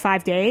parents for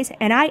 5 days,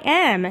 and I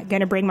am going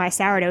to bring my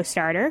sourdough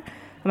starter.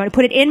 I'm going to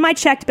put it in my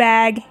checked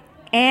bag,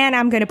 and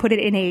I'm going to put it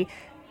in a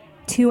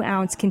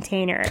 2-ounce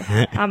container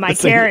on my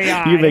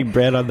carry-on. You make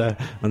bread on the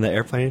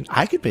airplane?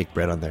 I could bake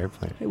bread on the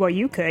airplane. Well,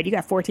 you could. You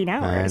got 14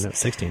 hours. I know,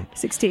 16.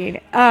 16.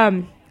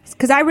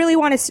 Because I really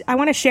want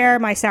to share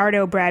my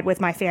sourdough bread with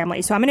my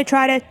family. So I'm going to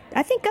try to.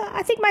 I think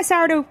my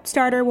sourdough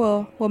starter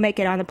will make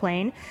it on the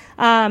plane.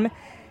 And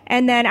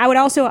then I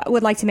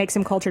would like to make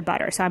some cultured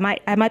butter. So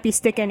I might be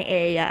sticking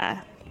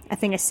a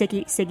thing of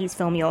Siggy's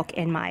film yolk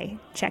in my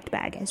checked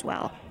bag as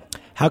well.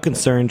 How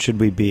concerned should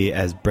we be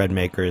as bread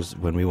makers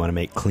when we want to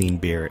make clean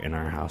beer in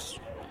our house?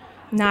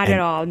 Not at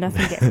all.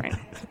 Nothing different.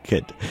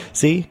 Good.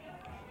 See?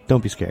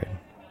 Don't be scared.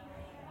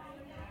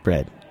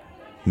 Bread.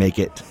 Make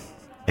it.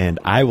 And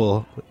I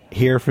will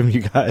hear from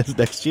you guys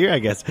next year, I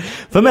guess.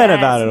 Ferment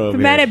about it over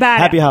here.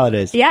 Happy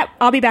holidays. Yep.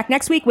 I'll be back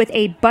next week with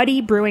a Buddy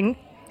Brewing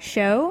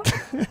show.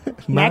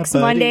 Next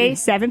buddy. Monday,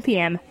 7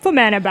 p.m.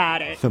 Ferment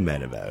about it.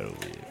 Ferment about it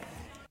over here.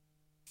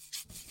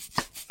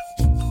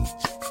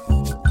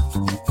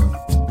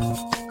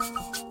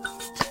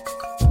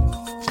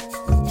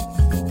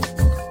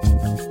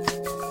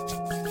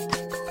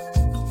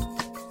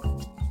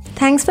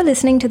 Thanks for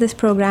listening to this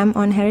program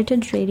on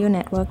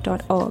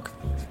heritageradionetwork.org.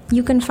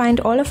 You can find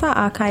all of our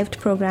archived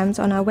programs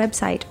on our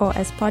website or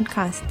as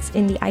podcasts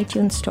in the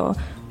iTunes Store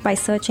by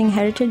searching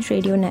Heritage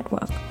Radio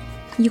Network.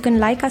 You can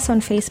like us on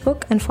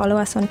Facebook and follow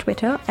us on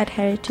Twitter at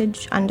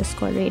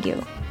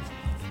heritage_radio.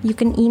 You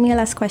can email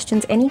us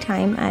questions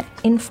anytime at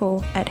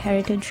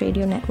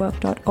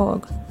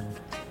info@heritageradionetwork.org.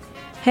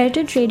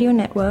 Heritage Radio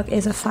Network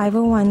is a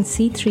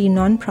 501c3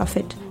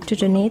 nonprofit. To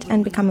donate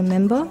and become a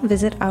member,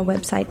 visit our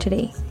website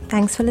today.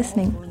 Thanks for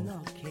listening.